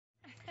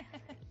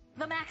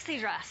The maxi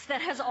dress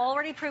that has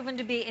already proven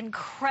to be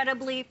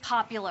incredibly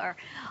popular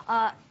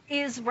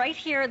is right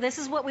here. This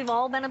is what we've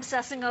all been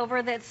obsessing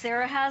over that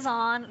Sarah has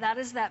on. That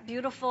is that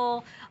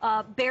beautiful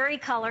berry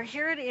color.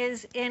 Here it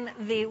is in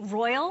the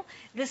royal.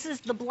 This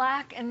is the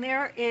black, and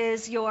there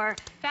is your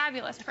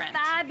fabulous print.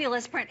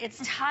 Fabulous print. It's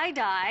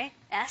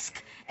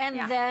tie-dye-esque,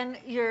 and then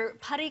your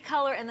putty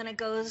color, and then it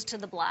goes to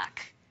the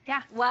black.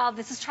 Yeah. Wow,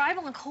 this is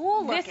tribal and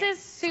cool looking. This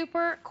is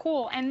super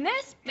cool, and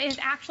this is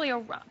actually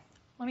a...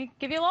 Let me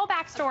give you a little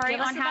backstory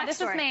on how this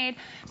is made.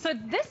 So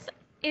this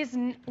is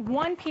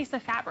one piece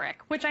of fabric,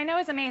 which I know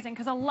is amazing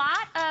because a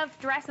lot of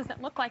dresses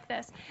that look like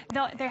this,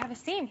 they have a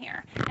seam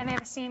here and they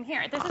have a seam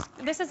here.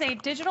 This is a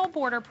digital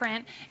border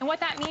print, and what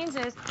that means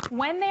is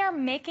when they are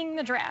making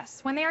the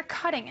dress, when they are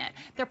cutting it,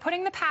 they're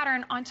putting the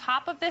pattern on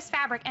top of this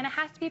fabric, and it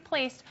has to be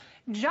placed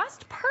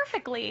just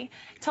perfectly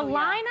to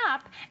line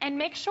up and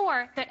make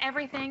sure that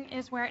everything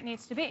is where it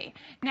needs to be.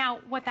 Now,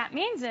 what that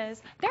means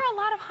is there are a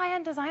lot of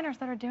high-end designers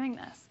that are doing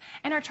this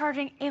and are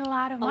charging a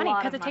lot of money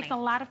because it takes a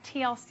lot of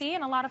TLC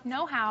and a lot of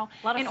know-how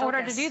in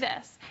order to do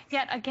this.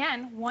 Yet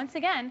again, once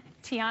again,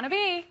 Tiana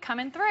B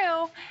coming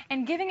through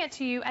and giving it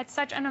to you at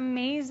such an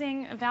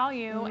amazing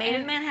value. Made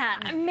in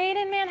Manhattan. Made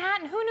in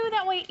Manhattan. Who knew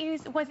that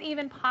was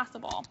even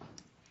possible?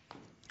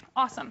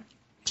 Awesome.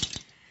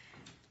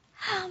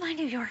 Oh, my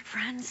New York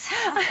friends.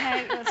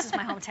 Okay, this is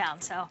my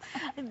hometown, so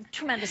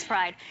tremendous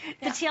pride.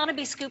 The Tiana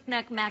B scoop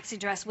neck maxi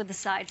dress with the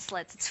side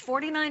slits. It's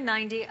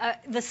 $49.90.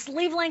 The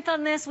sleeve length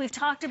on this, we've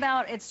talked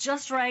about. It's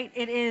just right.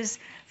 It is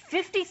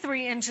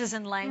 53 inches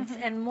in length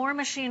and more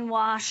machine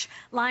wash,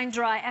 line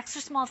dry, extra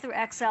small through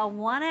XL,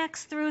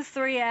 1X through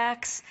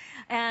 3X.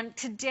 And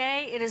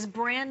today it is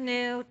brand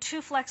new,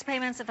 2 flex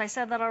payments. If I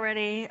said that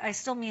already, I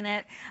still mean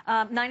it.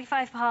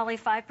 95 poly,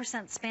 5%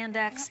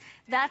 spandex.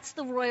 That's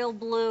the royal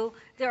blue.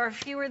 There are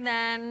fewer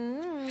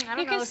than, I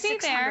don't know,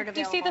 600 available. Do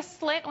you see the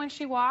slit when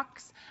she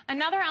walks?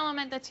 Another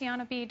element that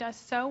Tiana B does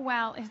so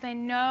well is they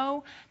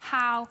know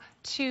how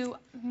to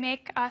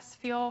make us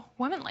feel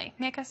womanly,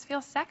 make us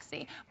feel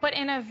sexy, but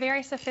in a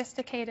very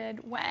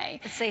sophisticated way.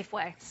 A safe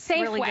way.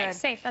 Safe really way. Good.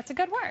 Safe. That's a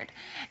good word.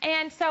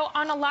 And so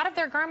on a lot of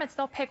their garments,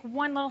 they'll pick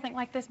one little thing,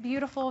 like this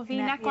beautiful V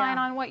neckline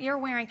on what you're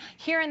wearing.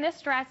 Here in this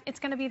dress, it's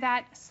going to be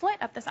that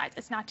slit up the sides.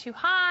 It's not too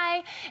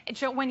high.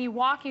 When you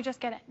walk, you just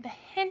get the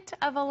hint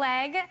of a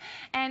leg,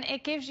 and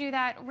it gives you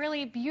that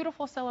really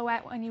beautiful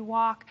silhouette when you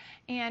walk.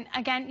 And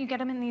again, you get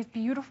them in these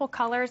beautiful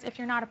colors. If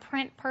you're not a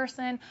print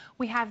person,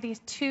 we have these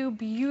 2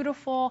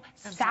 beautiful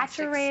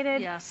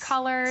saturated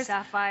colors.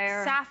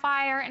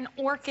 Sapphire and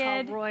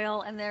orchid.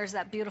 Royal, and there's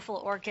that beautiful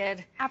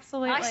orchid.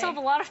 Absolutely. I still have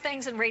a lot of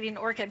things in Radiant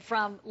Orchid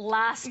from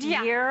last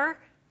year.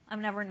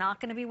 I'm never not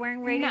going to be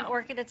wearing Radiant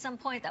Orchid at some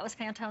point. That was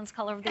Pantone's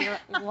color of the year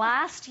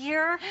last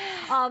year.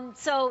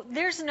 So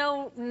there's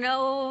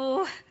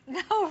no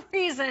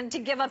reason to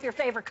give up your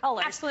favorite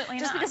colors. Absolutely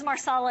Just because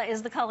Marsala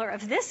is the color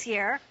of this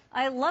year,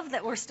 I love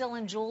that we're still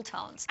in jewel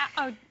tones.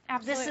 Oh,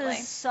 absolutely. This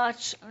is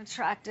such an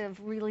attractive,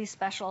 really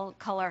special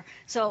color.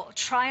 So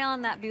try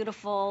on that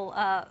beautiful,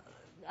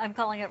 I'm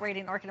calling it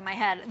Radiant Orchid in my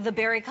head, the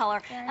berry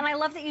color. And I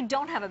love that you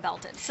don't have it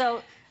belted.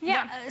 So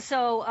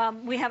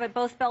we have it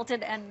both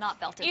belted and not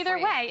belted. Either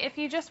way, if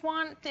you just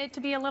want it to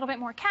be a little bit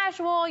more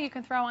casual, you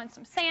can throw on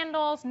some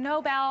sandals,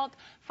 no belt,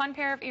 fun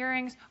pair of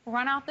earrings,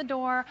 run out the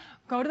door,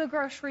 go to the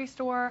grocery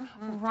store,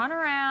 run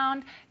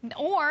around,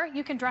 or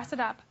you can dress it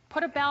up.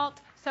 Put a belt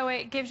so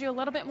it gives you a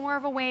little bit more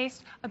of a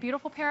waist, a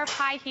beautiful pair of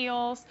high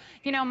heels.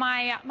 You know,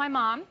 my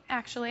mom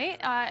actually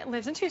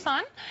lives in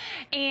Tucson,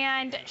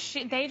 and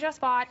they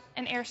just bought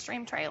an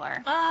Airstream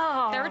trailer.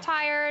 Oh. They're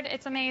retired.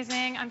 It's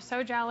amazing. I'm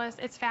so jealous.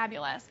 It's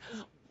fabulous.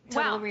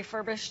 Totally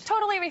refurbished?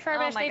 Totally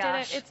refurbished. Oh my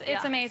gosh. Did it.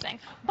 It's amazing.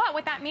 But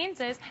what that means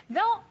is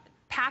they'll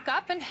pack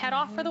up and head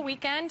off for the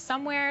weekend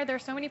somewhere.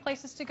 There's so many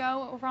places to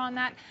go over on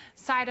that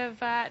side of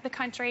the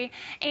country.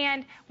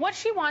 And what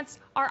she wants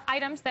are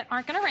items that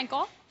aren't going to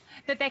wrinkle,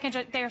 that they can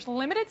just, there's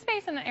limited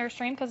space in the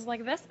Airstream because it's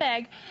like this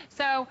big.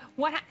 So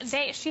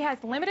she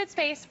has limited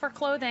space for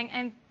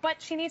clothing,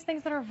 but she needs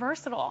things that are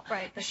versatile.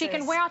 Right. She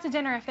can wear out to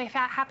dinner if they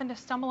happen to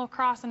stumble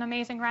across an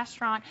amazing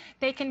restaurant.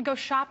 They can go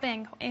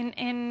shopping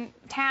in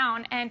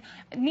town, and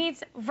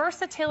needs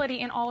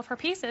versatility in all of her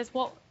pieces.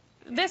 Well,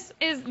 this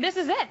is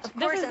it. Of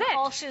course, this is it.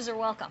 All shoes are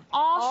welcome.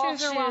 All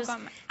shoes are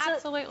welcome. So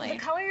absolutely. The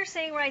color you're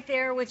seeing right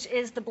there, which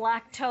is the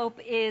black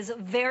taupe, is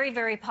very,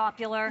 very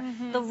popular.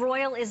 The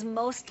royal is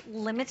most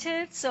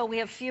limited, so we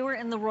have fewer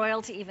in the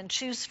royal to even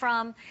choose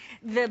from.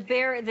 The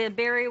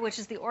berry, which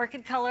is the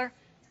orchid color,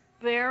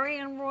 berry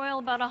and royal,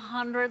 about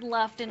 100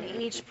 left in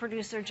each.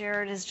 Producer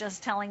Jared is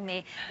just telling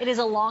me. It is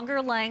a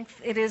longer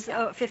length. It is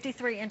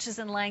 53 inches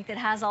in length. It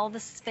has all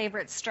this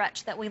favorite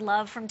stretch that we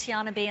love from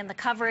Tiana B, and the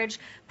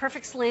coverage,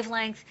 perfect sleeve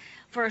length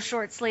for a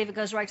short sleeve. It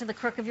goes right to the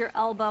crook of your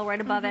elbow,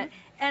 right above it.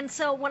 And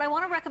so what I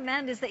want to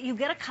recommend is that you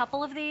get a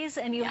couple of these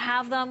and you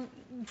have them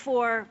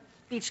for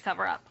beach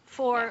cover-up,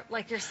 for,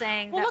 like you're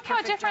saying, well, that look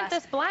how different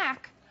dress. This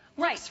black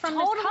looks from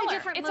totally this color.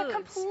 Different it's moods. A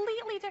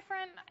completely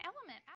different element.